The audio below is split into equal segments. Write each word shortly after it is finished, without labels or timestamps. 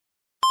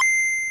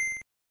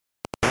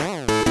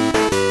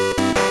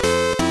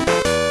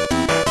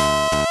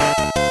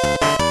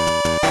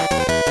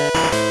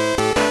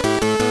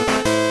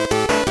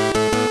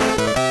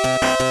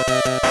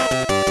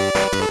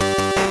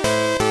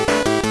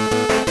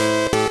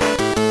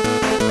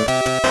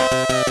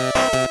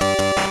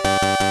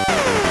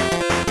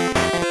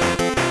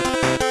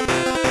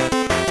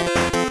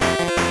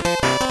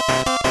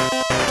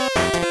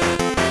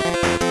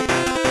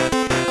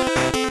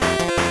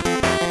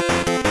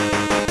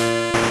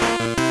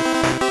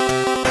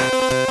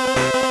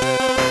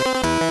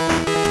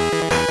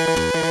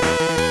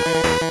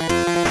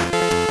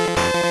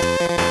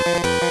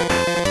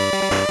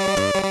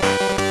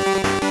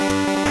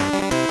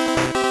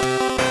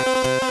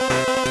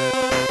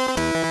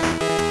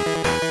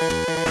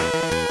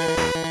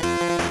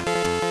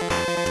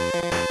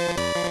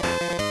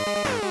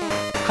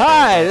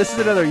Hi, this is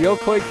another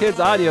Yokoi Kids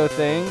audio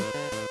thing,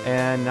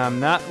 and I'm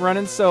not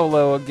running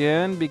solo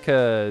again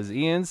because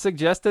Ian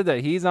suggested that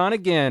he's on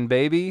again,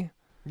 baby.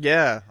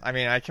 Yeah, I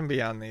mean, I can be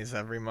on these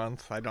every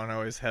month. I don't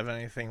always have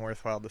anything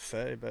worthwhile to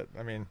say, but,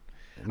 I mean,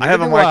 I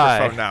have a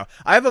microphone now.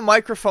 I have a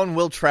microphone,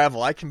 will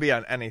travel. I can be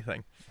on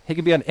anything. He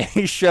can be on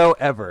any show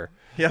ever.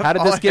 Yep, How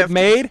did this get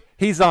made?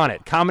 He's on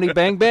it. Comedy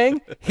Bang Bang?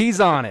 He's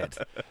on it.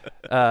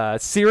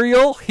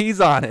 Serial?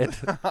 He's on it.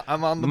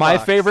 I'm on the My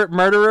box. Favorite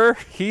Murderer?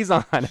 He's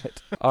on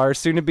it. Our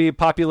soon-to-be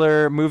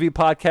popular movie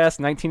podcast,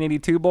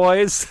 1982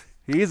 Boys?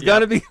 He's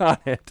going to be on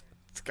it.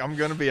 I'm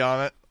going to be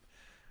on it.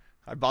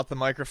 I bought the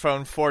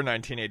microphone for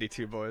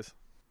 1982 Boys.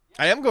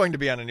 I am going to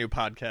be on a new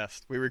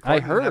podcast. We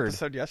recorded an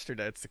episode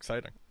yesterday. It's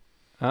exciting.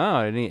 Oh,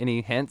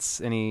 any hints?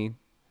 Anything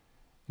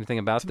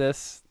about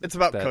this? It's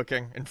about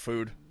cooking and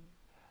food.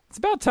 It's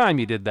about time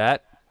you did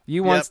that.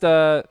 You once,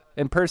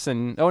 in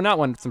person, not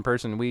once in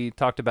person, we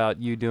talked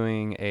about you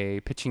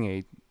pitching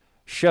a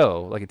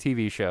show, like a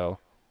TV show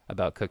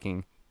about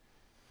cooking,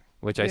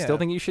 which I still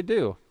think you should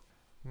do.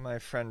 My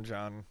friend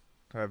John,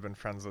 who I've been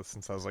friends with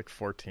since I was like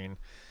 14,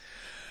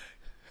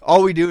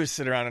 all we do is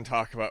sit around and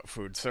talk about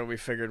food, so we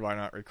figured why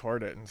not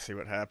record it and see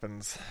what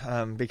happens.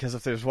 Because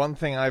if there's one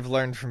thing I've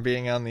learned from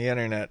being on the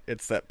internet,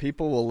 it's that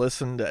people will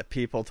listen to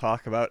people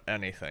talk about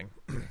anything.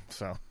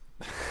 So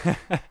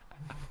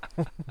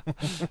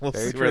we'll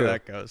see where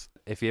that goes.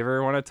 If you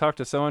ever want to talk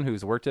to someone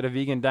who's worked at a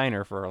vegan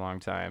diner for a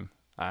long time,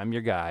 I'm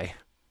your guy.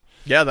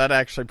 Yeah, that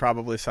actually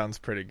probably sounds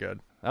pretty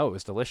good. Oh, it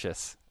was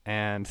delicious.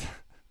 And,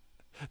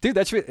 dude,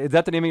 is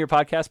that the name of your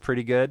podcast,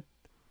 Pretty Good?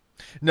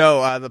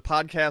 No, the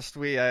podcast,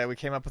 we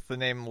came up with the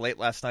name late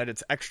last night.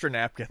 It's Extra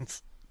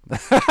Napkins.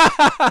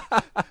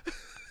 That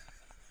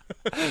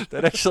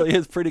actually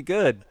is pretty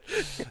good.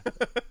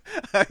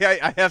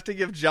 I have to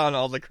give John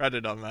all the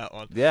credit on that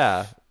one.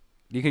 Yeah.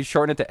 You can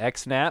shorten it to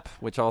X-Nap,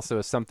 which also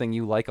is something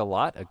you like a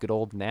lot, a good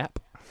old nap.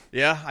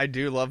 Yeah, I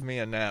do love me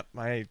a nap.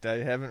 I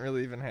haven't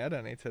really even had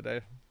any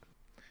today.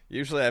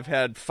 Usually I've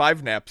had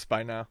 5 naps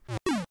by now.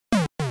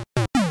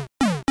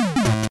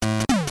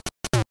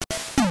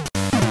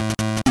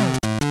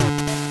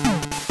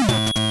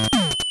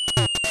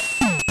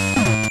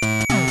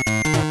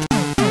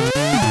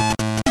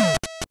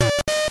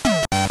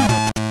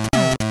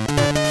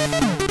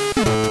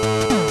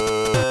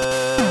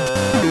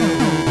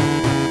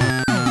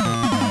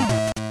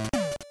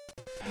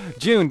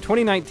 June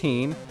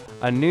 2019,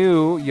 a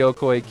new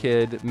Yokoi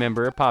Kid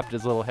member popped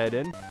his little head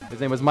in. His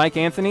name was Mike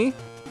Anthony,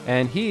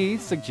 and he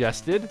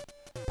suggested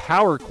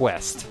Power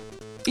Quest.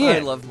 Ian. I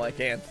love Mike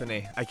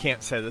Anthony. I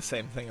can't say the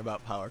same thing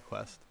about Power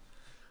Quest.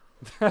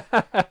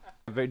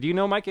 Do you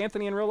know Mike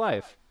Anthony in real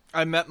life?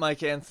 I met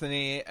Mike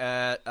Anthony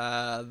at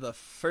the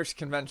first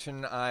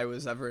convention I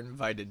was ever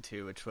invited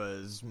to, which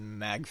was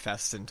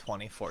MagFest in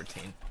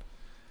 2014.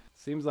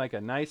 Seems like a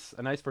nice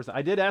person.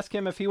 I did ask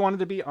him if he wanted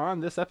to be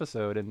on this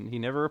episode, and he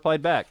never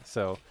replied back.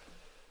 So,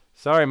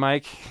 sorry,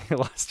 Mike, you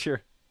lost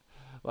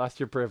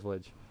your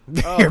privilege.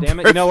 Oh, your damn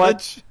it! Privilege? You know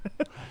what?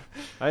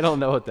 I don't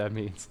know what that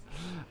means.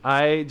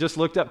 I just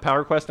looked up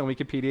Power Quest on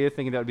Wikipedia,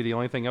 thinking that would be the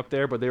only thing up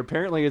there, but there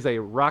apparently is a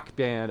rock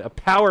band, a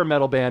power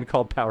metal band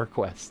called Power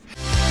Quest.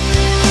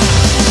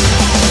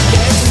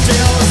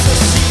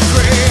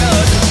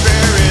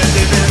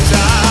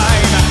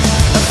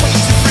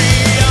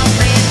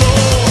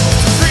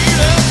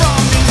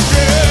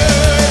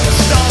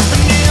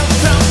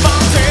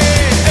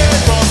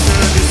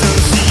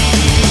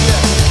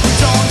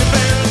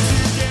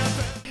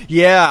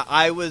 Yeah,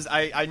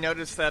 I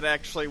noticed that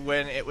actually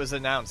when it was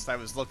announced. I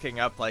was looking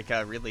up like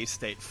a release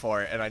date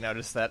for it, and I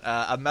noticed that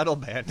a metal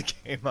band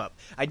came up.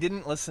 I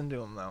didn't listen to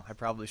them, though. I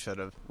probably should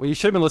have. What you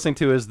should have been listening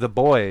to is The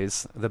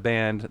Boys, the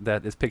band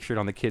that is pictured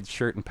on the kid's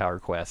shirt in Power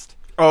Quest.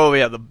 Oh,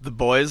 yeah, the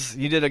Boys.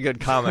 You did a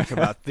good comic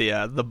about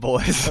the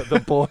Boys. The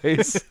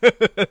Boys.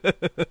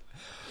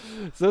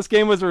 So this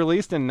game was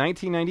released in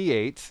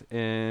 1998,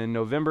 in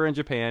November in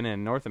Japan,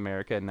 and North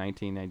America in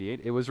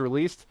 1998. It was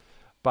released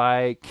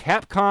by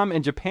Capcom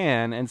in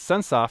Japan and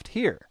Sunsoft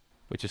here,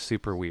 which is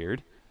super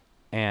weird.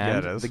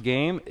 And yeah, it is. The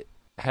game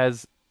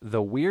has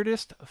the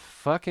weirdest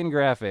fucking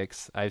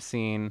graphics I've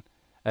seen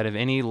out of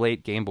any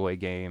late Game Boy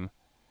game,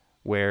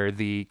 where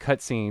the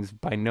cutscenes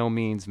by no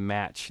means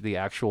match the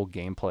actual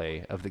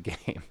gameplay of the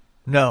game.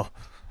 No,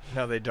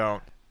 they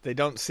don't. They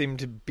don't seem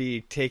to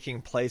be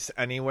taking place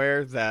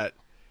anywhere that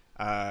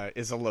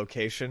is a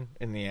location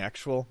in the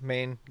actual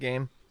main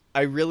game.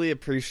 I really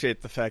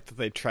appreciate the fact that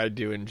they tried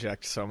to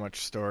inject so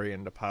much story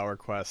into Power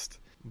Quest,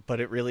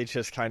 but it really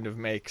just kind of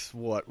makes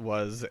what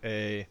was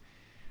a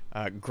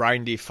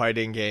grindy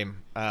fighting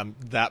game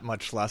that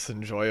much less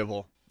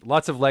enjoyable.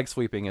 Lots of leg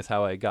sweeping is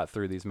how I got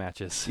through these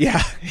matches.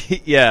 Yeah,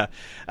 yeah.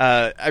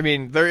 I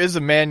mean, there is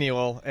a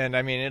manual, and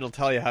I mean, it'll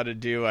tell you how to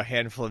do a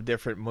handful of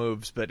different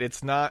moves, but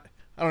it's not...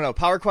 I don't know,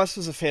 Power Quest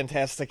was a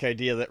fantastic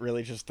idea that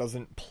really just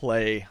doesn't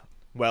play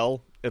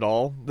well at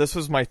all. This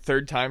was my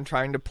 3rd time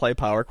trying to play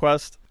Power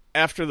Quest.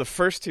 After the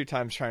first 2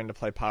 times trying to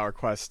play Power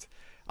Quest,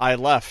 I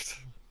left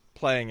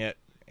playing it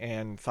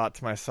and thought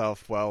to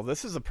myself, well,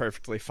 this is a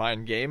perfectly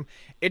fine game.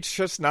 It's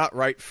just not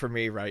right for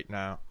me right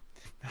now.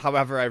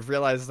 However, I've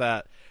realized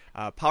that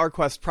Power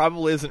Quest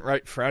probably isn't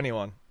right for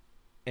anyone,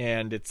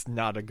 and it's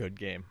not a good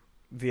game.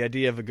 The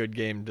idea of a good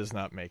game does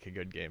not make a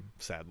good game,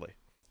 sadly.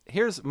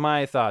 Here's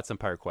my thoughts on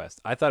Power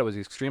Quest. I thought it was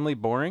extremely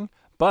boring,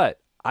 but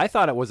I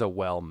thought it was a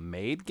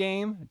well-made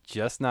game,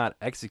 just not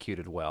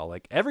executed well.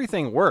 Like,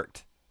 everything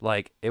worked.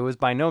 Like, it was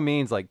by no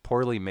means, like,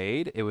 poorly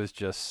made. It was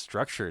just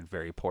structured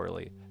very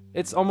poorly.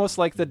 It's almost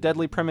like the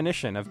Deadly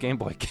Premonition of Game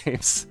Boy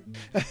games.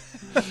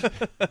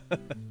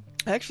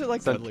 I actually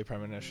like Deadly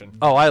Premonition.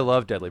 Oh, I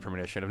love Deadly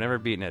Premonition. I've never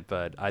beaten it,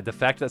 but the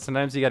fact that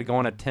sometimes you got to go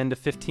on a 10 to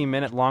 15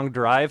 minute long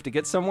drive to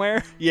get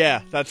somewhere.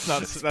 Yeah, that's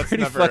pretty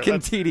never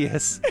fucking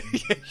tedious.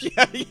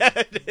 yeah,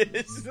 it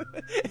is.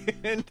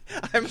 And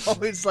I'm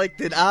always like,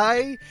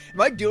 am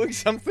I doing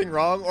something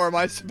wrong, or am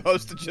I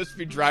supposed to just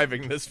be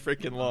driving this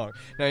freaking long?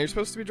 No, you're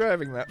supposed to be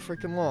driving that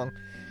freaking long.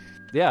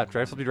 Yeah,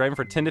 drive's supposed to be driving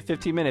for 10 to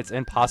 15 minutes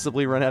and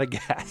possibly run out of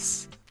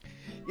gas.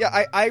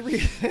 Yeah, I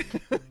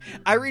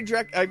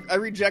reject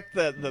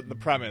the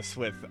premise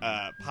with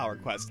Power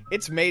Quest.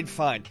 It's made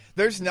fine.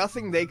 There's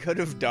nothing they could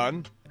have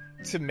done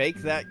to make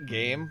that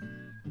game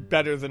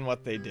better than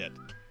what they did.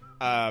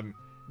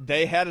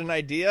 They had an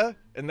idea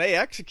and they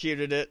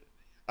executed it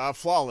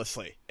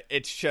flawlessly.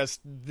 It's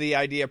just the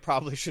idea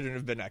probably shouldn't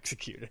have been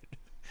executed.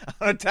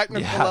 On a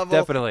technical level,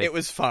 definitely. It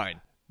was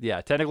fine. Yeah,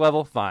 technical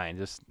level, fine.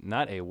 Just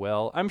not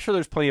I'm sure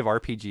there's plenty of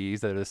RPGs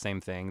that are the same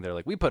thing. They're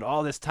like, we put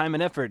all this time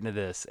and effort into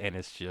this, and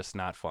it's just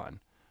not fun.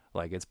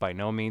 Like, it's by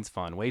no means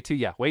fun. Way too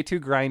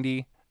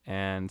grindy,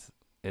 and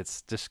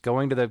it's just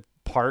going to the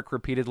park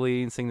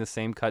repeatedly and seeing the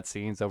same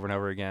cutscenes over and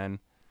over again.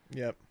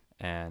 Yep.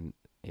 And,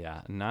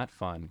 yeah, not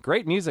fun.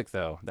 Great music,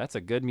 though. That's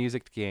a good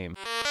music game.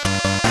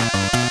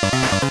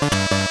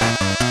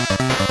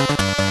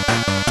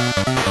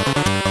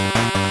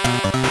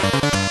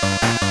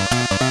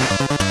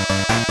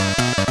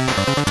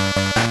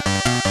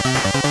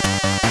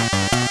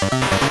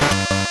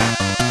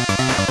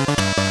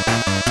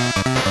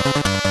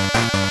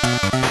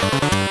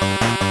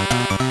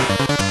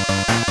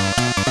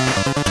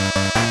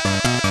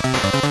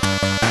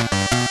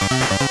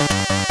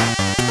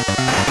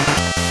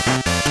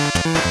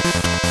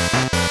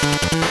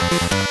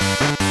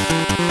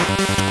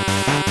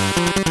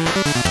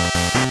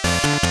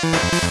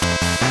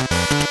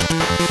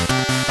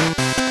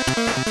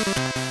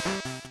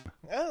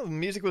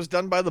 Music was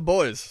done by the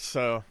boys,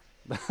 so.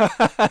 Thank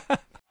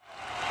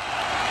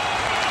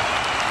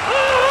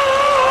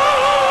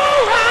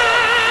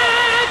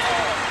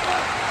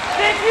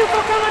you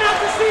for coming out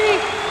to see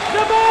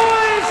the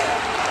boys.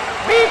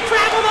 We've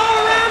traveled all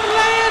around the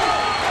land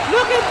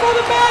looking for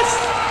the best,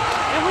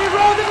 and we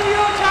rode into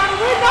your town.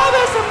 We know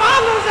there's some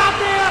models out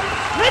there.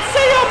 Let's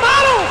see your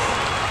models.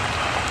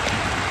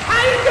 How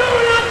you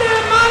doing out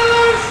there,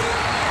 modelers?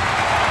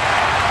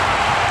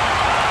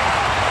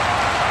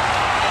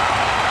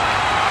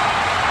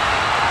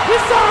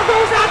 This song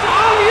goes out to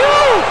all of you.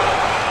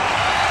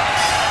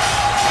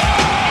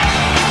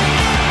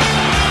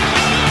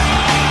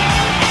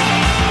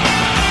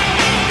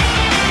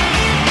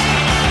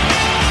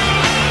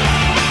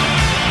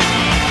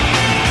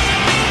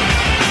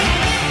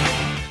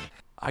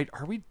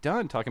 Are we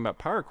done talking about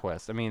Power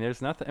Quest? I mean,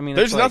 there's nothing. I mean,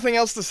 there's nothing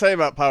else to say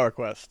about Power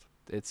Quest.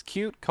 It's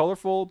cute,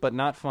 colorful, but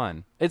not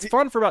fun. It's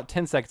fun for about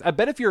 10 seconds. I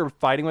bet if you're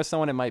fighting with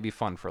someone, it might be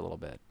fun for a little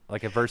bit,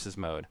 like a versus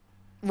mode.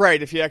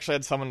 Right, if you actually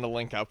had someone to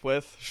link up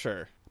with,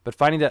 sure. But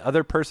finding that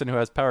other person who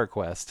has Power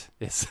Quest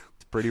is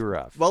pretty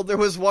rough. Well, there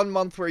was 1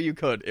 month where you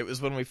could. It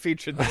was when we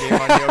featured the game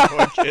on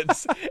Yoko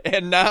Kids,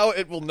 and now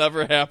it will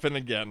never happen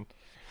again.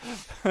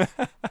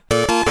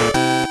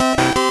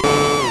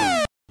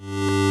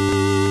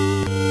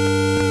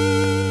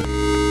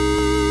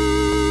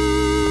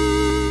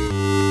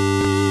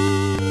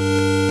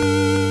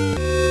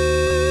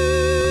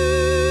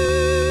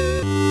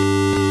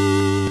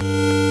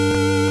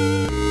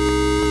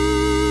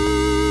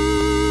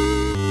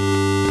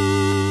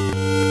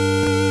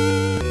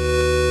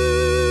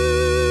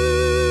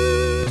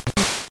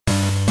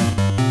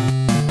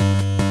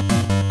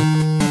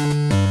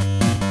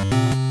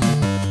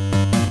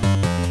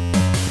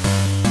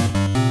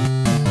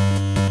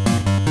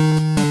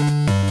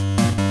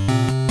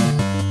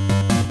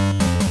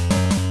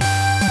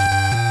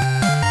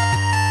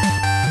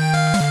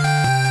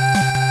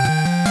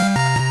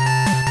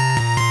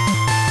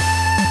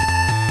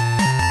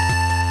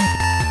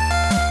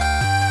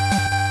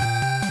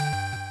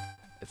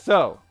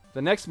 So,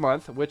 the next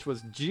month, which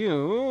was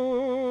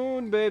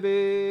June,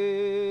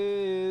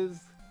 babies.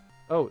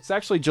 Oh, it's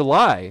actually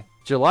July.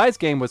 July's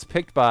game was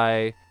picked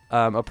by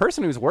a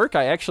person whose work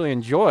I actually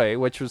enjoy,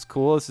 which was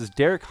cool. This is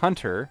Derek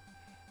Hunter,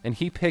 and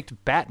he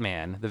picked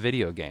Batman, the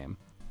video game.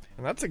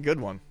 And that's a good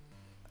one.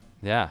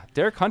 Yeah,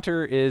 Derek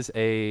Hunter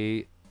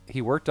he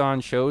worked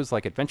on shows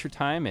like Adventure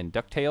Time and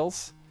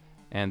DuckTales,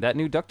 and that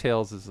new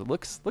DuckTales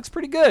looks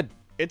pretty good.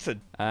 It's a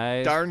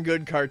darn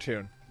good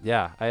cartoon.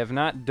 Yeah, I have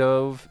not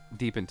dove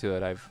deep into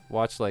it. I've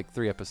watched like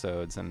 3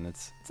 episodes, and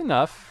it's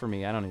enough for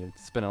me. I don't need to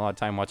spend a lot of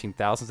time watching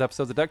thousands of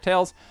episodes of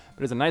DuckTales,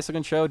 but it's a nice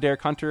looking show.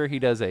 Derek Hunter, he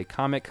does a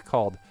comic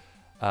called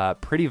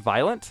Pretty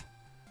Violent.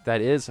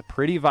 That is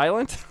pretty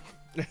violent.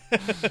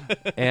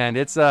 And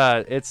it's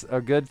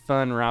a good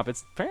fun romp.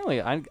 It's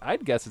apparently,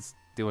 I'd guess it's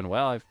doing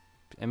well.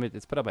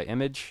 It's put up by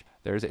Image.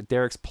 There's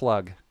Derek's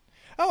plug.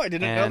 Oh, I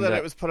didn't know that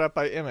it was put up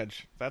by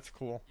Image. That's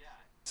cool.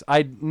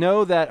 I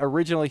know that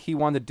originally he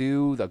wanted to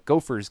do the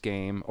Gophers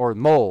game or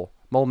Mole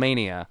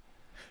Mania,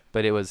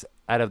 but it was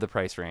out of the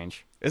price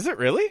range. Is it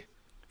really?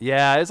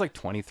 Yeah, it's like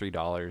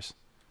 $23.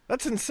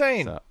 That's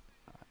insane. So,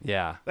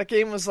 yeah. That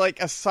game was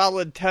like a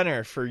solid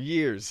tenner for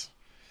years.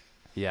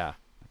 Yeah.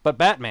 But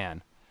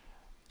Batman.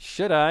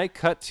 Should I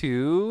cut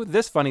to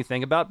this funny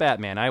thing about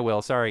Batman? I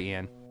will. Sorry,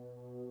 Ian.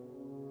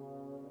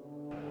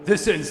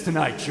 This ends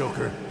tonight,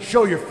 Joker.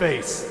 Show your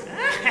face.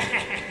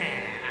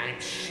 I'm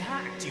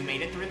shocked you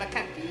made it through the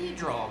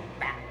cathedral,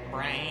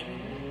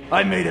 Bat-Brain.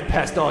 I made it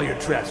past all your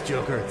traps,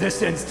 Joker.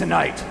 This ends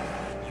tonight.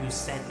 You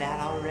said that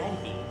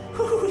already.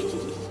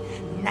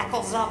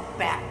 Knuckles up,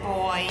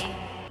 Bat-Boy.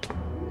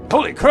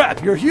 Holy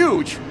crap, you're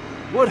huge.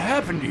 What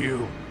happened to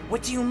you?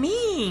 What do you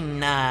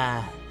mean,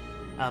 a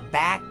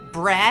back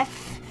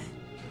breath?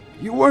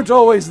 You weren't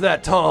always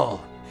that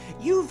tall.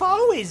 You've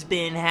always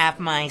been half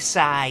my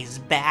size,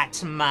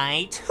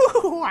 Batmite.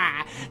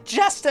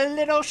 Just a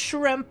little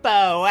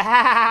shrimpo.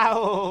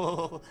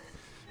 Ow.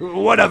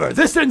 Whatever,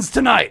 this ends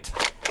tonight.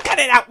 Cut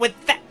it out with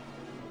that.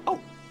 Oh,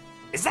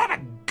 is that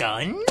a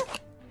gun?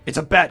 It's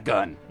a bat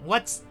gun.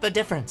 What's the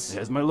difference? It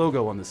has my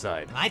logo on the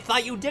side. I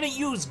thought you didn't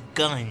use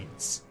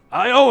guns.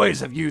 I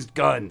always have used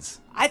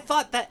guns. I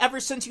thought that ever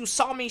since you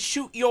saw me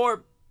shoot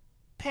your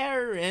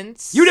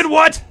parents... You did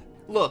what?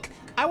 Look,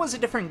 I was a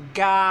different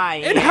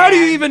guy. And how do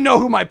you even know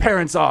who my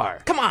parents are?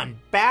 Come on,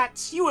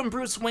 Bats. You and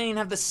Bruce Wayne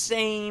have the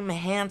same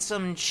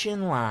handsome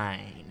chin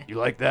line. You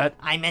like that?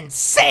 I'm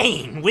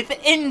insane with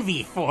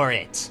envy for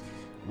it.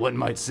 One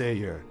might say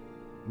you're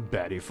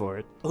batty for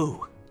it.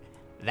 Ooh,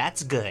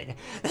 that's good.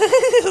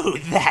 Ooh,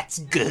 that's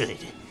good.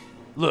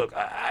 Look,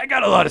 I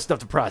got a lot of stuff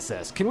to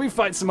process. Can we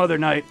fight some other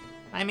night?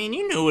 I mean,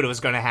 you knew it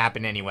was going to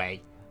happen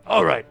anyway.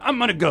 All right, I'm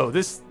gonna go.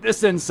 This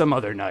ends some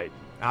other night.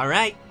 All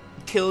right.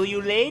 Kill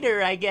you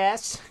later, I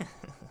guess.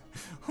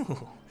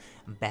 Ooh,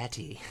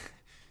 Batty.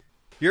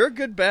 You're a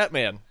good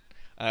Batman.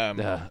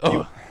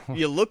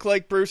 You look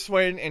like Bruce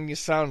Wayne and you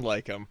sound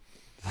like him.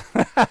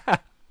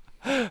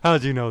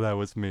 How'd you know that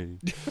was me?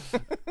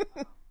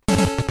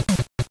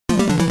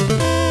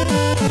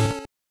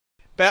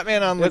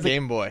 Batman on the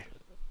Game Boy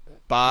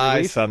by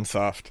Release?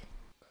 Sunsoft.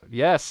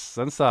 Yes,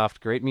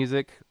 Sunsoft. Great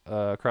music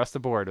across the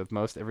board with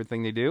most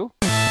everything they do.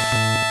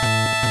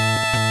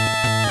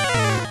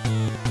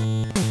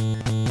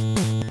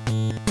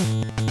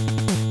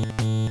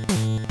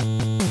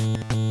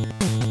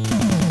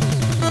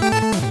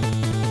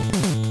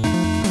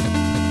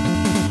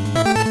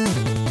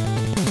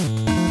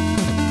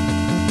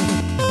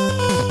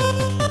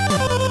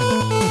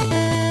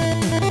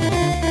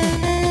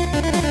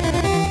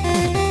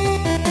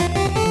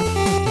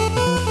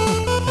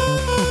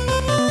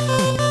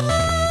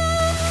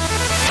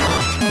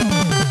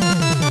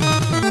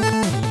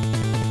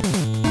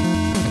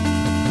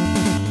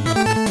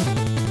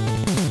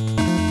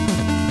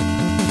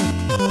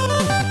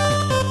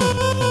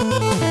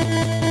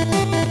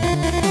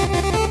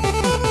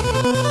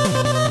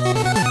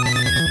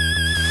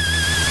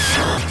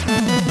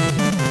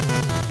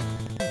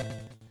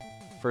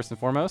 First and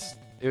foremost,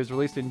 it was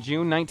released in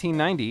June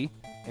 1990,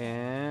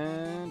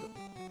 and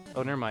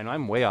oh, never mind,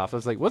 I'm way off. I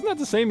was like, wasn't that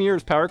the same year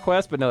as Power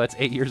Quest? But no, that's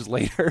 8 years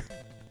later.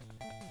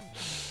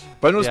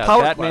 But it was Yeah,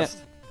 Power Batman- Quest.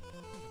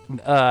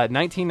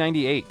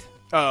 1998.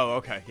 Oh,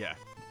 okay, yeah.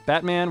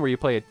 Batman, where you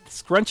play a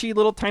scrunchy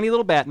little, tiny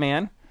little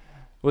Batman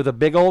with a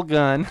big old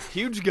gun.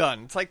 Huge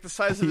gun. It's like the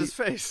size of his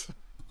face.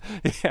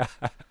 Yeah.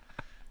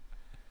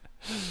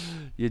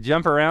 You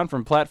jump around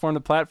from platform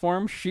to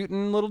platform,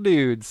 shooting little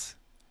dudes,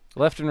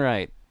 left and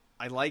right.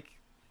 I like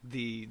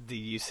the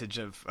usage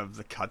of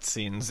the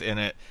cutscenes in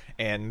it,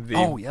 and the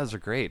Oh, yeah, those are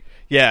great.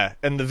 yeah,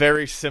 and the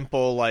very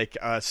simple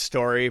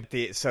story.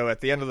 So at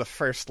the end of the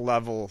first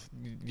level,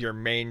 your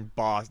main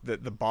boss, the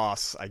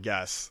boss, I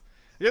guess.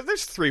 Yeah,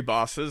 there's 3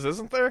 bosses,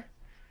 isn't there?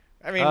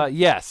 I mean,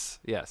 Yes,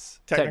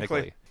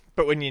 technically.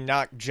 But when you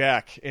knock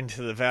Jack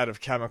into the vat of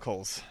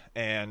chemicals,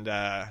 and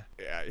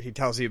he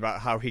tells you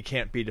about how he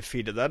can't be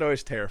defeated, that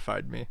always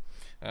terrified me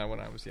when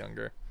I was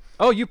younger.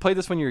 Oh, you played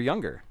this when you were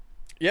younger.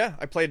 Yeah,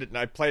 I played it, and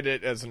I played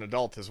it as an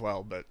adult as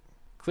well, but...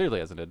 Clearly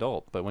as an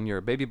adult, but when you're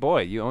a baby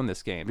boy, you own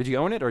this game. Did you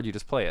own it, or did you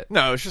just play it?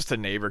 No, it's just the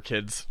neighbor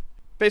kids.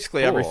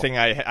 Basically, Cool. everything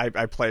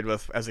I played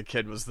with as a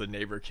kid was the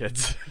neighbor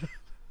kids.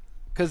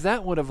 Because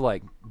that would have,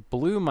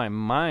 blew my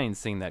mind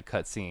seeing that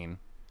cutscene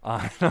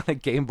on a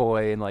Game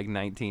Boy in,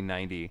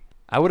 1990.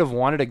 I would have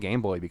wanted a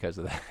Game Boy because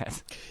of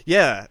that.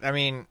 Yeah, I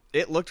mean,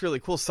 it looked really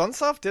cool.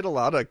 Sunsoft did a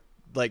lot of,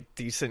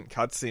 decent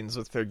cutscenes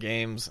with their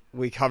games.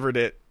 We covered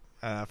it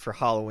for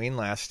Halloween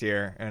last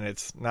year, and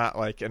it's not,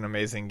 an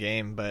amazing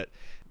game, but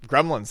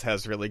Gremlins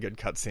has really good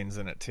cutscenes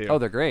in it too. Oh,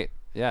 they're great.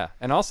 Yeah,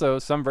 and also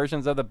some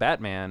versions of the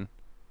Batman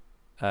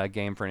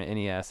game for an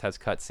NES has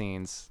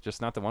cutscenes,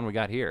 just not the one we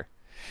got here.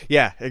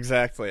 Yeah,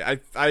 exactly.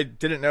 I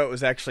didn't know it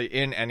was actually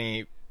in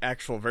any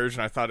actual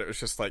version. I thought it was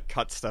just like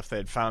cut stuff they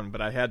had found,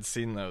 but I had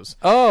seen those.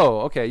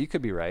 Oh, okay, you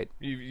could be right.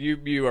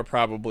 You are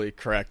probably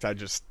correct.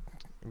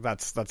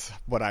 That's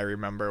what I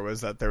remember,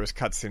 was that there was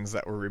cutscenes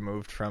that were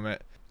removed from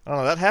it. I don't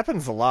know, that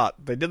happens a lot.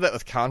 They did that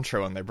with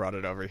Contra when they brought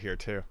it over here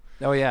too.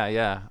 Oh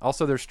yeah.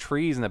 Also, there's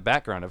trees in the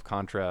background of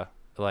Contra,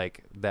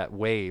 like that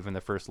wave in the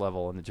first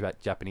level in the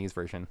Japanese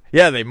version.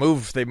 Yeah, they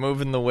move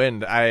in the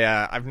wind.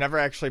 I've never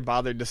actually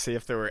bothered to see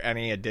if there were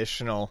any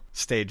additional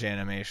stage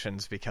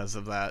animations because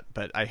of that,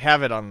 but I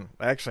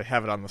actually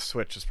have it on the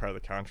Switch as part of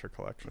the Contra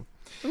collection.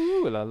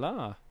 Ooh la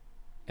la.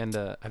 And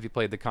have you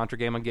played the Contra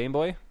game on Game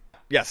Boy?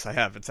 Yes, I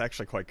have. It's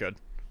actually quite good.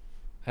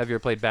 Have you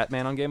ever played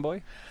Batman on Game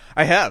Boy?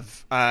 I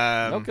have.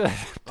 Okay.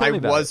 I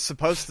was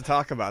supposed to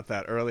talk about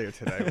that earlier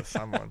today with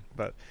someone,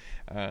 but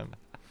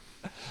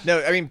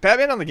no, I mean,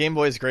 Batman on the Game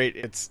Boy is great.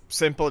 It's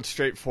simple, it's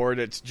straightforward,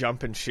 it's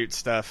jump and shoot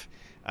stuff.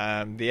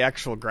 The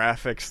actual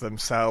graphics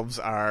themselves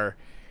are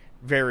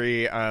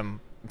very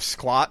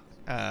squat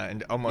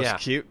and almost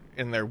cute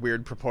in their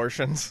weird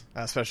proportions,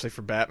 especially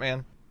for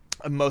Batman.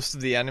 Most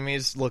of the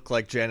enemies look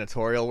like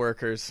janitorial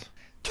workers.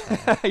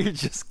 You're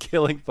just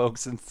killing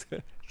folks and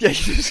yeah,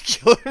 you're just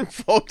killing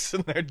folks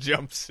in their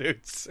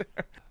jumpsuits.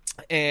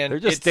 And they're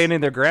just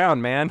standing their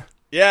ground, man.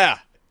 Yeah.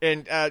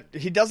 And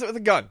he does it with a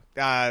gun,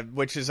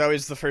 which is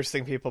always the first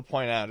thing people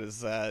point out.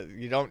 Is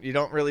you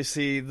don't really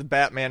see the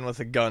Batman with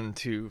a gun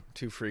too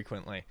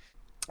frequently,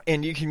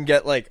 and you can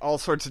get like all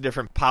sorts of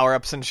different power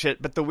ups and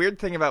shit. But the weird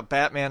thing about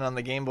Batman on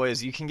the Game Boy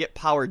is you can get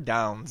power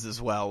downs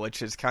as well,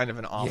 which is kind of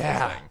an awful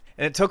thing.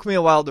 And it took me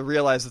a while to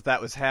realize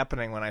that was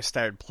happening when I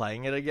started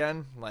playing it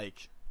again,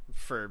 like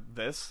for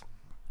this,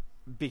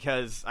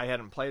 because I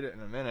hadn't played it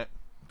in a minute.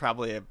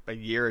 Probably a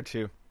year or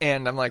two,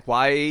 and I'm like,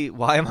 why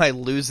am I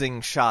losing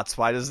shots?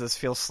 Why does this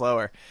feel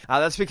slower?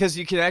 That's because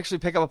you can actually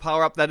pick up a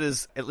power-up that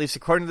is, at least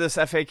according to this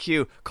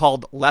FAQ,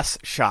 called Less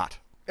Shot,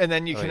 and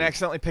then you can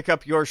accidentally pick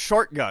up your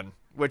short gun,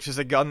 which is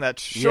a gun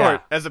that's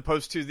short, as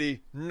opposed to the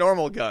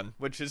normal gun,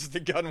 which is the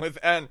gun with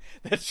N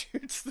that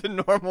shoots the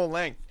normal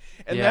length,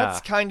 and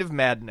that's kind of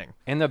maddening.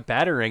 And the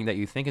battering that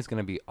you think is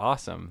going to be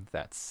awesome,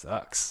 that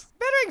sucks.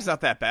 Battering's not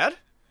that bad.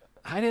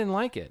 I didn't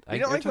like it. You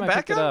don't like the Every time I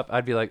picked Batgun? it up,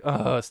 I'd be like,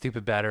 oh,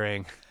 stupid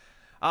battering.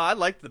 I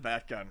liked the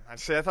Batgun. I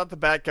thought the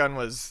Batgun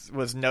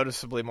was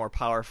noticeably more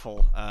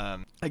powerful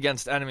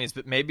against enemies,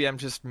 but maybe I'm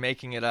just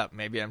making it up.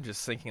 Maybe I'm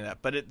just thinking that.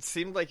 But it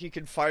seemed like you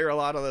could fire a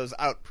lot of those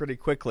out pretty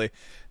quickly.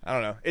 I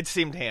don't know. It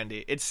seemed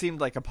handy. It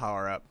seemed like a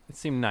power-up. It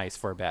seemed nice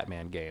for a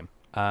Batman game.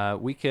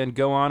 We can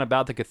go on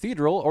about the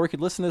cathedral, or we could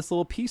listen to this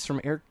little piece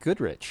from Eric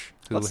Goodrich.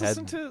 Let's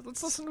listen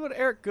to what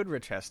Eric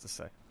Goodrich has to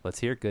say. Let's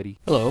hear it, Goody.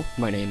 Hello,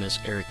 my name is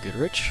Eric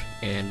Goodrich,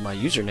 and my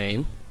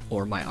username,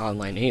 or my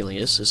online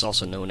alias, is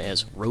also known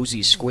as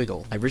Rosy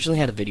Squiggle. I originally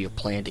had a video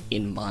planned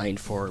in mind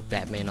for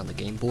Batman on the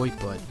Game Boy,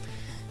 but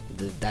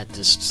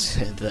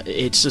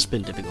it's just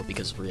been difficult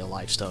because of real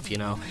life stuff, you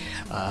know.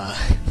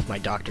 My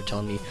doctor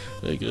telling me,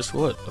 hey, guess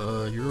what?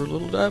 You're a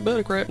little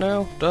diabetic right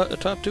now.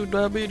 Type 2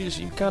 diabetes.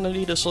 You kind of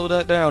need to slow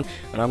that down.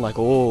 And I'm like,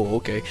 oh,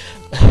 okay.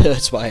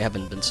 That's why I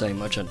haven't been saying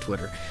much on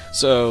Twitter.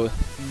 So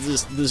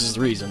this is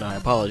the reason. I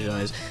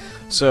apologize.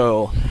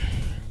 So,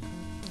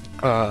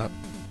 I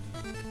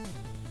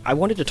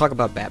wanted to talk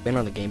about Batman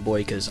on the Game Boy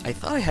because I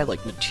thought I had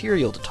like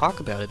material to talk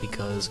about it,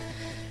 because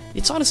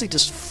it's honestly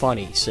just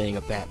funny seeing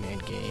a Batman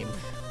game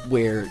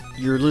where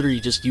you're literally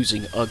just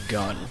using a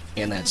gun,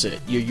 and that's it.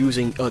 You're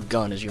using a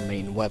gun as your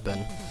main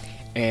weapon,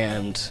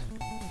 and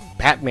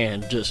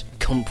Batman just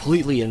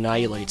completely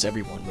annihilates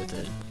everyone with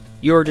it.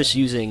 You're just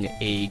using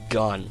a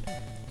gun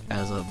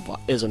as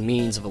a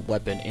means of a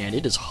weapon, and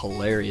it is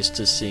hilarious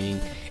to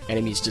seeing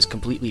enemies just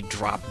completely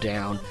drop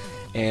down,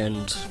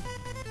 and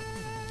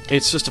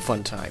it's just a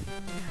fun time.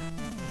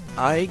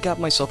 I got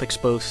myself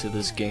exposed to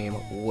this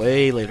game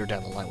way later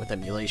down the line with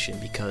emulation,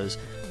 because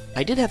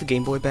I did have a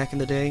Game Boy back in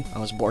the day. I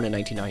was born in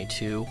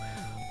 1992,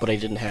 but I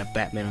didn't have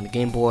Batman on the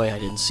Game Boy. I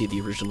didn't see the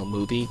original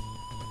movie,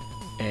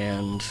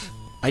 and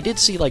I did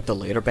see like the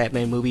later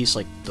Batman movies,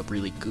 like the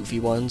really goofy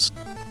ones.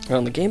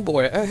 On the Game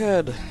Boy, I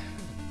had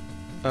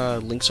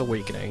Link's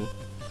Awakening.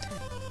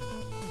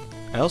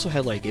 I also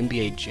had like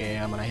NBA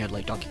Jam, and I had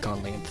like Donkey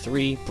Kong Land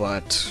 3,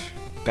 but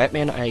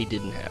Batman I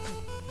didn't have.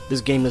 This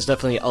game is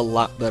definitely a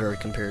lot better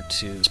compared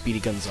to Speedy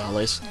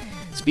Gonzales.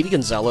 Speedy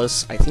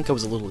Gonzales, I think I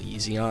was a little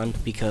easy on,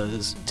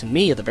 because, to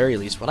me, at the very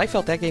least, what I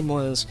felt that game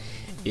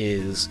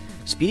is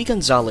Speedy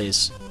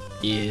Gonzales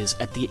is,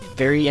 at the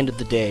very end of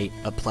the day,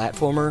 a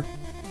platformer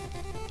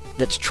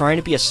that's trying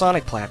to be a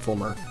Sonic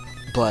platformer,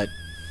 but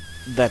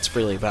that's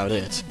really about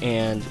it.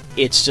 And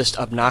it's just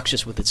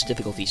obnoxious with its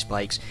difficulty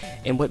spikes.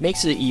 And what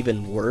makes it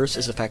even worse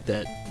is the fact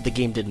that the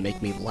game didn't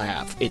make me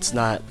laugh. It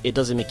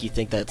doesn't make you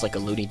think that it's like a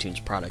Looney Tunes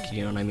product,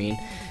 you know what I mean?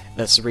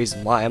 That's the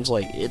reason why. I'm just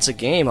like, it's a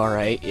game,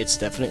 alright. It's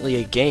definitely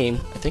a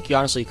game. I think you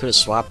honestly could have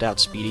swapped out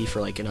Speedy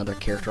for like another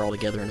character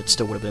altogether and it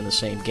still would have been the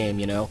same game,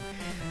 you know?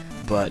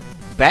 But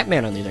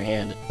Batman, on the other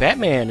hand,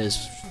 Batman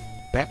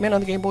on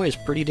the Game Boy is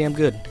pretty damn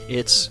good.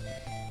 It's,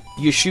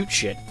 you shoot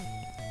shit.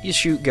 You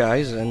shoot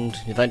guys, and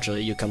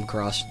eventually you come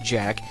across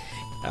Jack.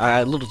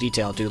 A little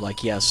detail too,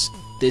 like, yes,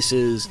 this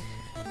is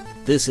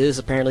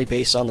apparently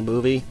based on the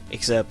movie,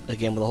 except,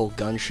 again, with the whole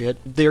gun shit.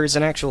 There is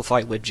an actual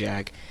fight with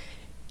Jack.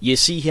 You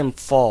see him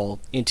fall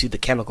into the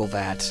chemical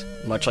vat,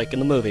 much like in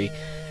the movie,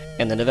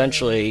 and then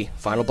eventually,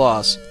 final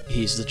boss,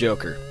 he's the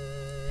Joker.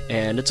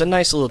 And it's a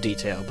nice little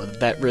detail, but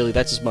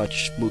that's as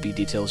much movie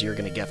detail as you're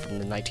going to get from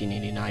the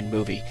 1989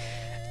 movie.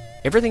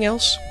 Everything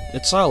else,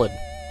 it's solid.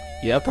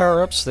 You have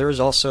power-ups, there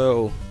is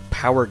also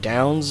power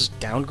downs,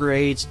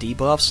 downgrades,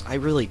 debuffs. I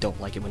really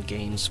don't like it when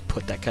games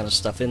put that kind of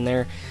stuff in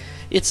there.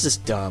 It's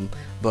just dumb,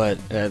 but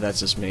that's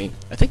just me.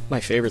 I think my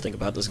favorite thing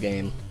about this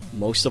game,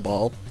 most of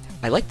all,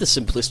 I like the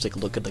simplistic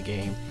look of the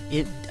game.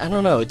 I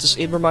don't know,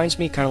 it reminds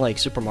me kind of like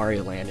Super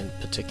Mario Land in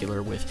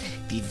particular, with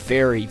the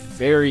very,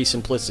 very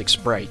simplistic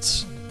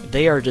sprites.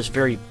 They are just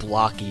very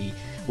blocky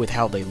with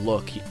how they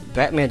look.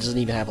 Batman doesn't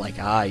even have, like,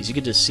 eyes. You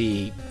can just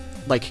see,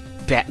 like,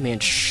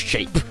 Batman's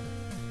shape.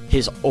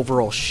 His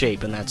overall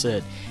shape, and that's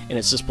it. And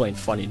it's just plain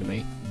funny to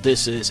me.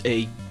 This is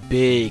a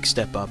big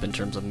step up in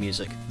terms of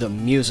music. The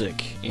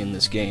music in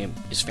this game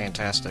is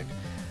fantastic.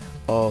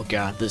 Oh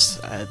god, this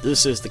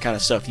is the kind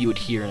of stuff you would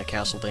hear in a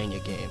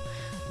Castlevania game.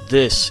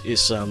 This is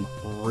some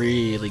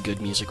really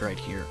good music right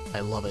here.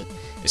 I love it.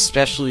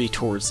 Especially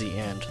towards the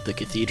end. The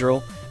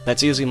Cathedral.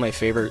 That's easily my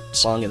favorite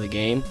song in the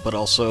game, but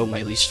also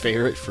my least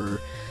favorite for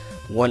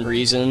one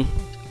reason.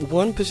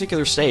 One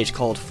particular stage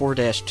called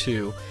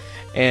 4-2,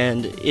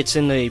 and it's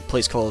in a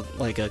place called,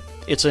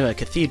 it's in a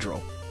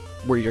cathedral,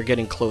 where you're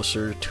getting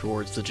closer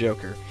towards the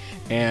Joker.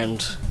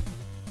 And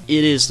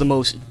it is the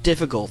most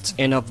difficult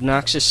and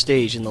obnoxious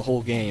stage in the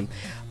whole game.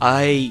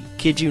 I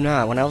kid you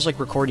not, when I was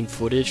recording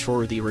footage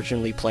for the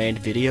originally planned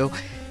video,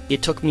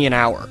 it took me an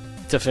hour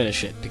to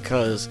finish it,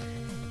 because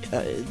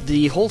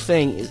the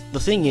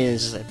thing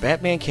is that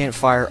Batman can't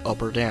fire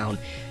up or down.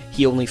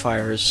 He only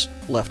fires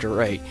left or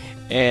right.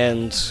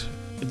 And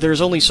there's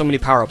only so many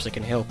power-ups that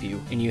can help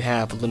you, and you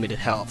have limited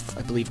health,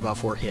 I believe about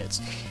 4 hits.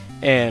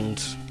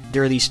 And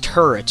there are these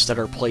turrets that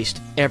are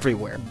placed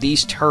everywhere.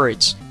 These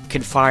turrets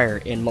can fire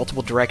in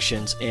multiple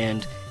directions,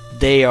 and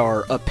they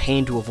are a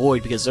pain to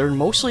avoid because they're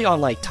mostly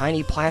on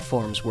tiny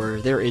platforms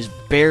where there is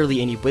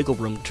barely any wiggle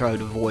room to try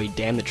to avoid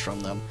damage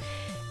from them.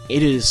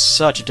 It is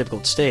such a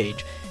difficult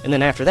stage. And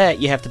then after that,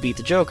 you have to beat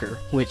the Joker,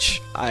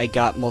 which I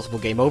got multiple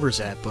game overs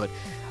at, but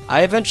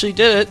I eventually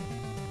did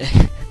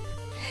it.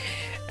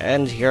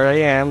 And here I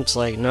am. It's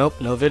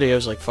nope, no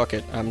videos. Fuck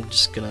it. I'm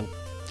just gonna...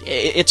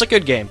 It's a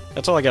good game.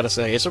 That's all I gotta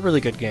say. It's a really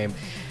good game.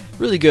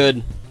 Really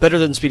good. Better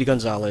than Speedy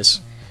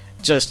Gonzales.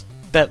 Just,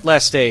 that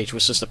last stage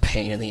was just a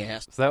pain in the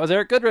ass. So that was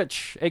Eric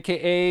Goodrich,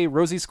 a.k.a.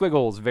 Rosy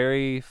Squiggles.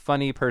 Very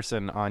funny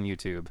person on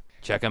YouTube.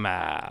 Check him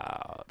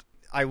out.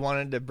 I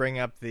wanted to bring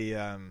up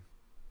the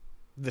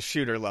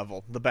shooter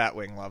level, the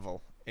Batwing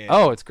level.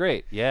 Oh, it's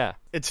great. Yeah.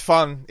 It's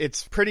fun.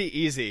 It's pretty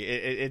easy.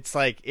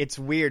 It's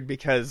weird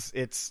because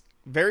it's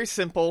very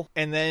simple,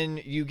 and then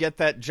you get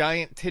that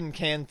giant tin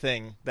can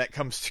thing that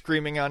comes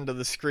screaming onto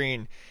the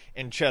screen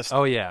and just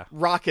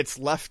rockets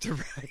left to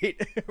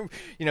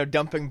right,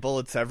 dumping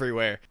bullets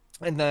everywhere.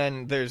 And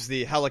then there's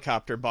the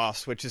helicopter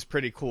boss, which is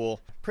pretty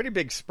cool. Pretty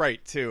big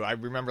sprite, too. I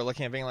remember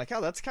looking at it being like, oh,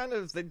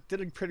 they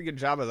did a pretty good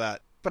job of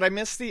that. But I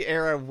miss the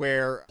era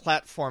where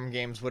platform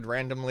games would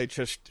randomly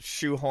just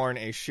shoehorn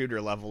a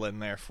shooter level in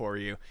there for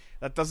you.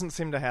 That doesn't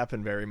seem to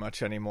happen very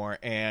much anymore,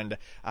 and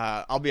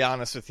I'll be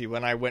honest with you,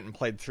 when I went and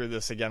played through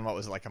this again,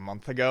 a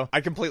month ago, I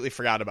completely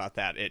forgot about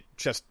that. It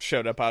just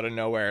showed up out of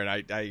nowhere,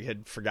 and I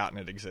had forgotten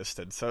it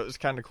existed, so it was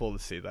kind of cool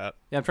to see that.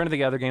 Yeah, I'm trying to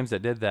think of other games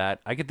that did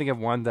that. I can think of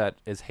one that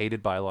is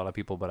hated by a lot of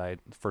people, but I,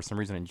 for some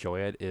reason,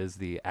 enjoy it, is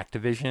the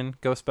Activision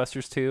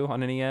Ghostbusters 2 on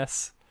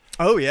NES.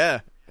 Oh,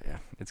 yeah. Yeah,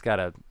 it's got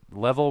a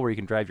level where you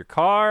can drive your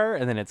car,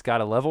 and then it's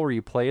got a level where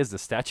you play as the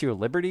Statue of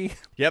Liberty.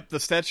 Yep, the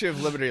Statue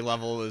of Liberty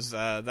level is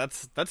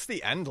that's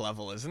the end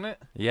level, isn't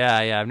it? Yeah,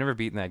 I've never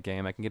beaten that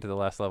game. I can get to the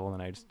last level and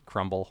then I just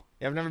crumble.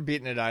 Yeah, I've never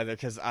beaten it either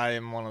because I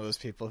am one of those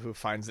people who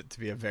finds it to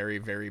be a very,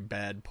 very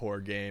bad, poor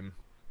game.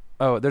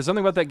 Oh, there's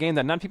something about that game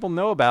that not people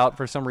know about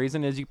for some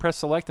reason is you press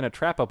select and a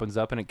trap opens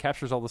up and it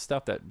captures all the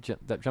stuff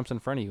that jumps in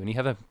front of you, and you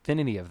have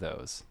infinity of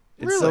those.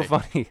 It's really? So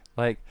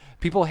funny.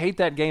 People hate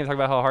that game, talk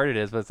about how hard it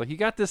is, but it's you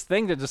got this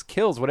thing that just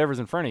kills whatever's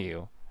in front of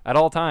you at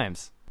all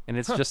times. And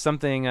it's just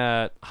something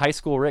high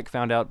school Rick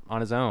found out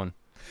on his own.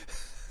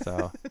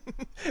 So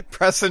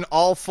pressing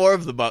all 4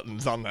 of the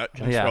buttons on that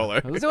controller.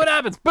 Yeah. Let's see what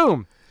happens.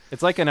 Boom!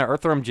 It's like in an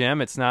Earthworm Jim.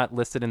 It's not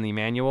listed in the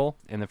manual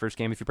in the first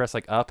game. If you press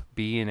up,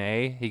 B, and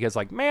A, he goes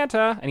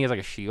Manta, and he has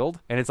a shield.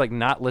 And it's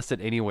not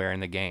listed anywhere in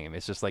the game.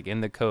 It's just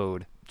in the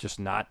code, just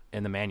not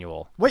in the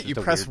manual. Wait, you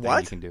press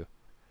what? You can do.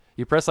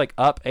 You press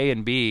up, A,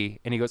 and B,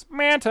 and he goes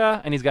Manta,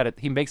 and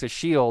he makes a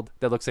shield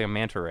that looks like a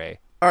manta ray.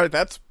 All right,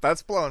 that's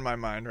blowing my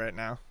mind right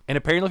now. And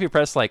apparently, if you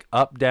press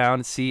up,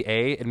 down, C,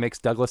 A, it makes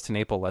Douglas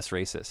TenNapel less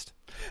racist.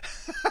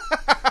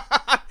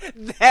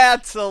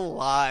 That's a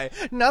lie.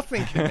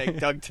 Nothing can make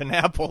Doug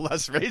TenNapel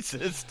less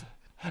racist.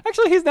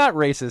 Actually, he's not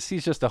racist.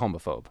 He's just a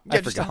homophobe. Yeah,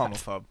 I just a forgot.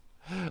 homophobe.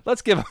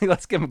 Let's give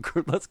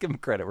him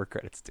credit where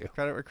credit's due.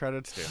 Credit where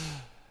credit's due.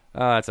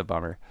 That's a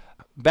bummer.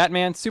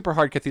 Batman, super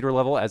hard cathedral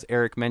level, as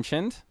Eric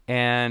mentioned,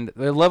 and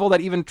the level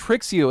that even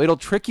tricks you. It'll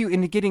trick you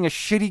into getting a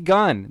shitty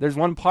gun. There's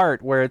one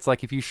part where it's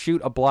like if you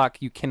shoot a block,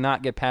 you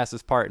cannot get past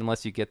this part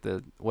unless you get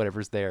the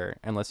whatever's there,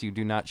 unless you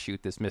do not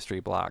shoot this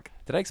mystery block.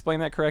 Did I explain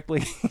that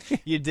correctly?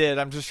 You did.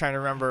 I'm just trying to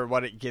remember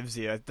what it gives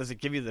you. Does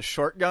it give you the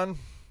short gun?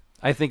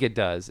 I think it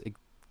does. It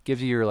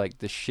gives you your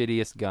the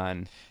shittiest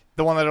gun.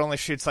 The one that only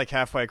shoots like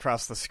halfway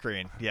across the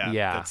screen.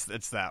 Yeah.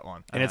 It's that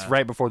one. And it's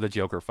right before the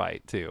Joker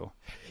fight, too.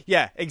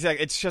 Yeah,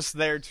 exactly. It's just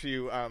there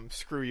to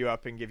screw you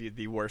up and give you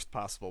the worst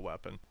possible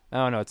weapon.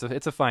 Oh, no,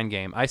 it's a fine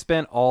game. I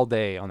spent all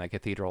day on that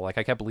cathedral. I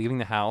kept leaving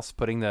the house,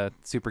 putting the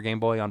Super Game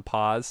Boy on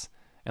pause,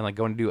 and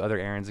going to do other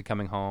errands and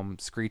coming home,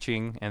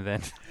 screeching, and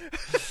then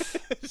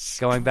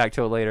going back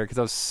to it later because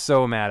I was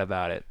so mad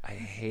about it. I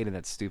hated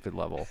that stupid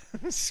level.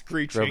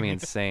 Screeching. Drove me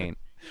insane.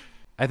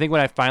 I think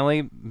when I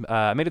finally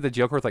I made it the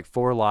Joker with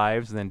 4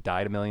 lives and then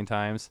died a million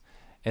times,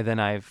 and then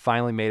I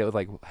finally made it with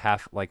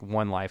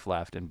 1 life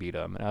left and beat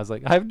him, and I was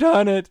like, I've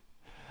done it.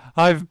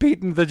 I've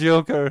beaten the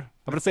Joker.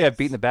 I'm gonna say I've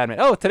beaten the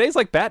Batman. Oh, today's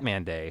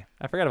Batman Day.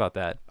 I forgot about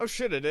that. Oh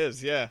shit, it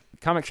is. Yeah.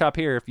 Comic shop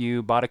here. If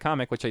you bought a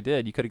comic, which I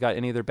did, you could have got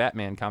any other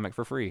Batman comic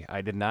for free.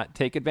 I did not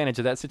take advantage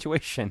of that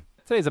situation.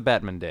 Today's a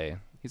Batman Day.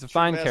 He's a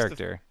fine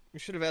character. You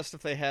should have asked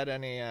if they had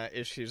any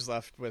issues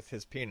left with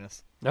his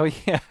penis. Oh,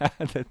 yeah.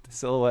 The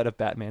silhouette of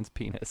Batman's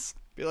penis.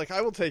 Be like,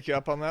 I will take you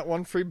up on that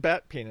one free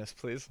bat penis,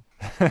 please.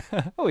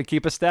 Oh, we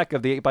keep a stack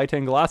of the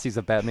 8x10 glossies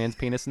of Batman's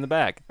penis in the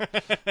back.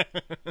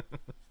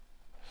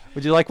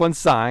 Would you like one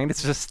signed?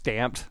 It's just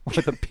stamped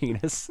with a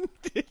penis.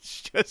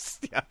 It's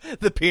just,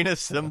 the penis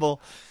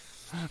symbol.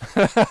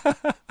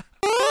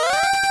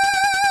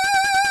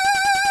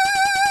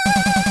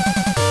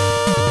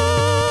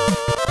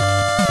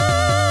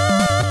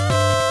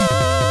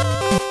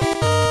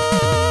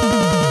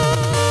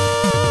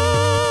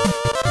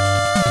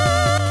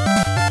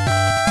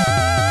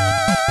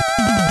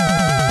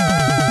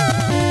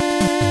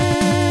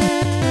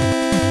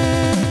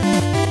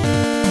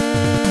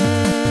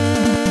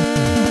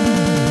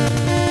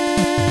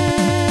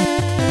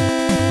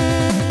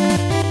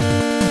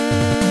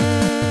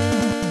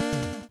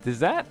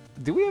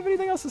 Do we have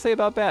anything else to say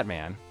about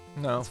Batman?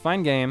 No. It's a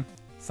fine game.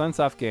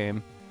 Sunsoft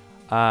game.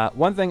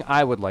 One thing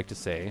I would like to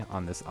say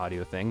on this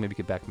audio thing, maybe you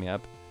could back me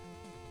up.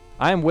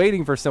 I am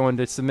waiting for someone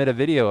to submit a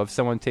video of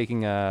someone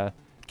taking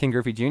King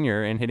Griffey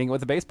Jr. and hitting it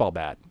with a baseball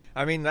bat.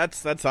 I mean,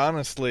 that's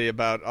honestly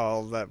about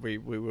all that we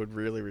would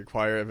really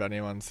require of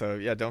anyone. So,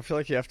 yeah, don't feel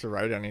like you have to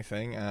write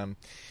anything.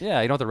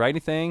 Yeah, you don't have to write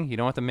anything. You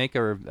don't have to make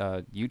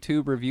a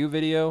YouTube review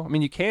video. I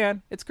mean, you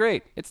can. It's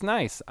great. It's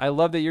nice. I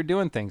love that you're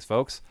doing things,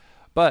 folks.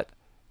 But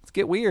let's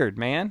get weird,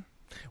 man.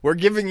 We're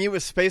giving you a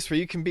space where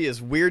you can be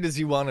as weird as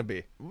you want to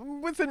be.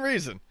 Within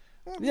reason.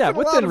 Yeah,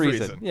 within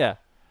reason. Yeah.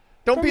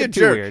 Don't be a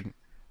jerk. Weird.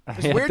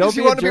 As weird as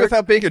you want to be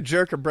without being a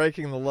jerk or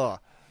breaking the law.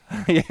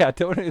 Yeah,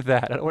 don't do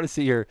that. I don't want to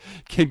see your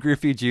King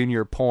Griffey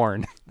Jr.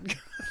 porn.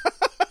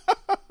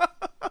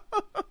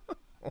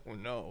 Oh,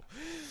 no.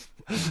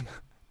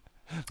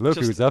 Look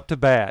who's up to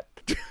bat.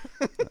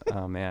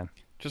 Oh, man.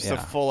 Just a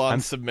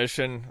full-on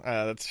submission.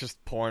 That's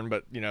just porn,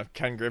 but,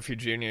 Ken Griffey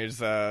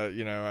Jr.'s,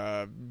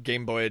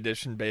 Game Boy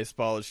Edition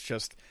baseball is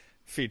just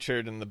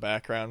featured in the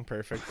background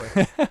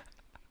perfectly.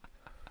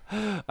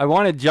 I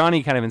wanted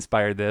Johnny kind of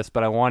inspired this,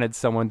 but I wanted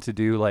someone to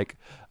do a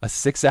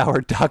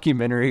 6-hour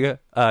documentary,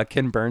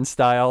 Ken Burns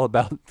style,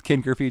 about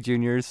Ken Griffey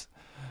Jr.'s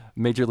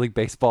Major League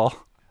Baseball.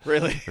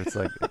 Really? It's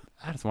I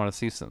just want to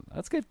see some.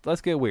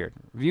 Let's get weird.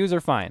 Reviews are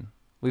fine.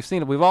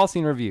 We've all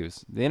seen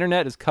reviews. The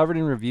internet is covered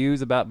in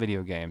reviews about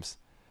video games.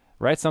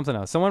 Write something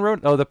else. Someone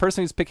wrote, the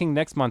person who's picking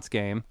next month's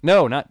game.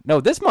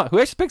 This month. Who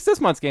actually picks this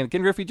month's game?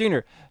 Ken Griffey Jr.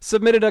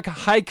 submitted a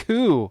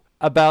haiku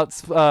about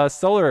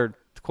Solar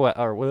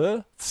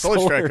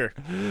Striker.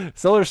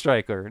 Solar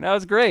Striker. That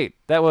was great.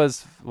 That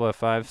was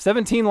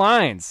 17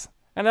 lines.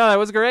 I know, that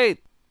was great.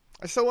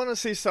 I still want to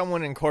see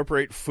someone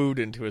incorporate food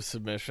into a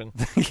submission.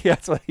 Yeah,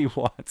 that's what he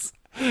wants.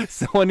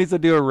 Someone needs to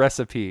do a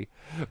recipe.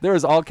 There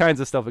was all kinds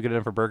of stuff we could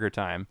have done for Burger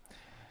Time.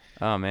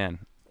 Oh, man.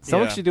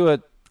 Someone should do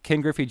a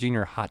Ken Griffey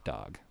Jr. hot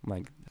dog.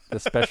 The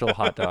special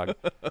hot dog.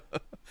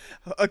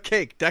 A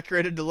cake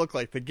decorated to look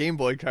like the Game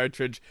Boy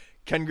cartridge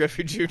Ken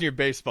Griffey Jr.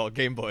 Baseball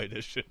Game Boy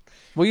Edition.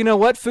 Well, you know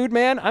what, Food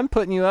Man? I'm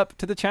putting you up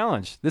to the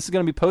challenge. This is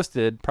going to be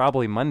posted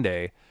probably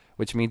Monday,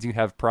 which means you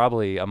have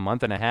probably a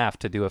month and a half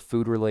to do a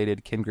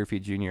food-related Ken Griffey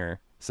Jr.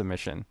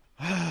 submission.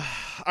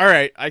 All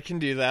right, I can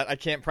do that. I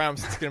can't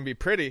promise it's going to be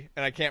pretty,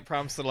 and I can't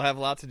promise it'll have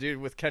a lot to do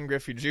with Ken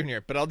Griffey Jr.,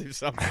 but I'll do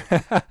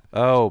something.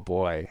 Oh,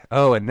 boy.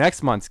 Oh, and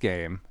next month's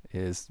game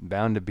is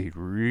bound to be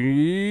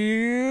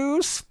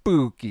real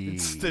spooky.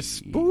 It's the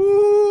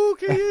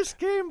spookiest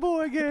Game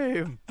Boy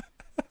game.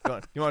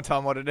 You want to tell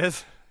them what it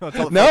is? No,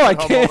 I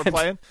can't. We're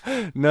playing?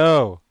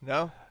 No.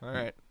 No? All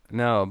right.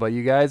 No, but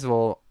you guys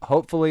will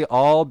hopefully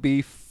all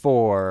be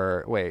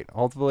for... Wait,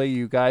 hopefully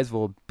you guys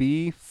will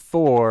be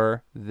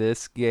for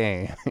this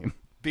game.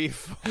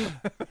 beef.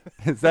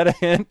 Is that a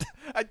hint?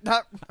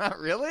 Not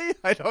really.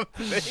 I don't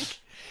think.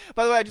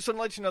 By the way, I just want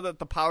to let you know that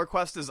the Power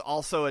Quest is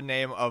also a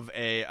name of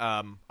a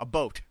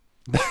boat.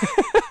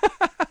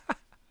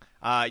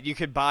 You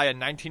could buy a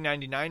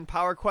 1999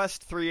 Power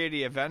Quest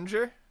 380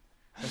 Avenger.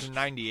 There's a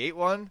 98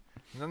 one.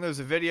 And then there's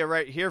a video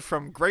right here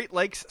from Great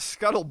Lakes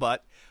Scuttlebutt.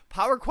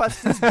 Power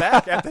Quest is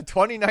back at the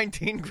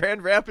 2019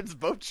 Grand Rapids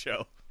Boat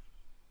Show.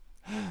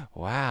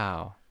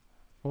 Wow.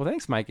 Well,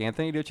 thanks, Mike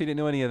Anthony. Bet you didn't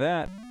know any of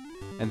that.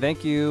 And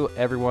thank you,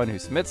 everyone who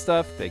submits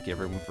stuff. Thank you,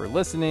 everyone, for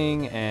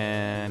listening.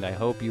 And I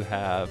hope you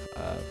have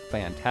a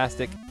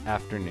fantastic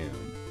afternoon.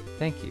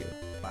 Thank you.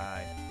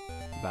 Bye.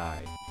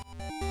 Bye.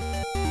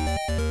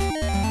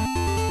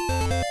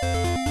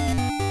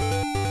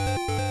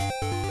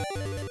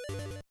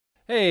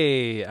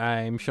 Hey,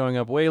 I'm showing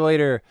up way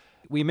later.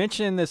 We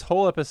mentioned this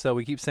whole episode,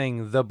 we keep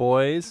saying The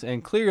Boys,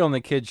 and clearly on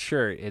the kid's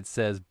shirt it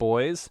says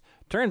Boys.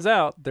 Turns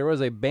out there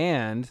was a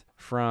band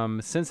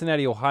from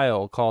Cincinnati,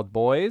 Ohio called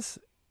Boys,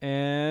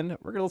 and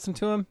we're going to listen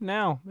to them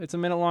now. It's a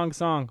minute-long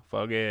song.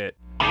 Fuck it.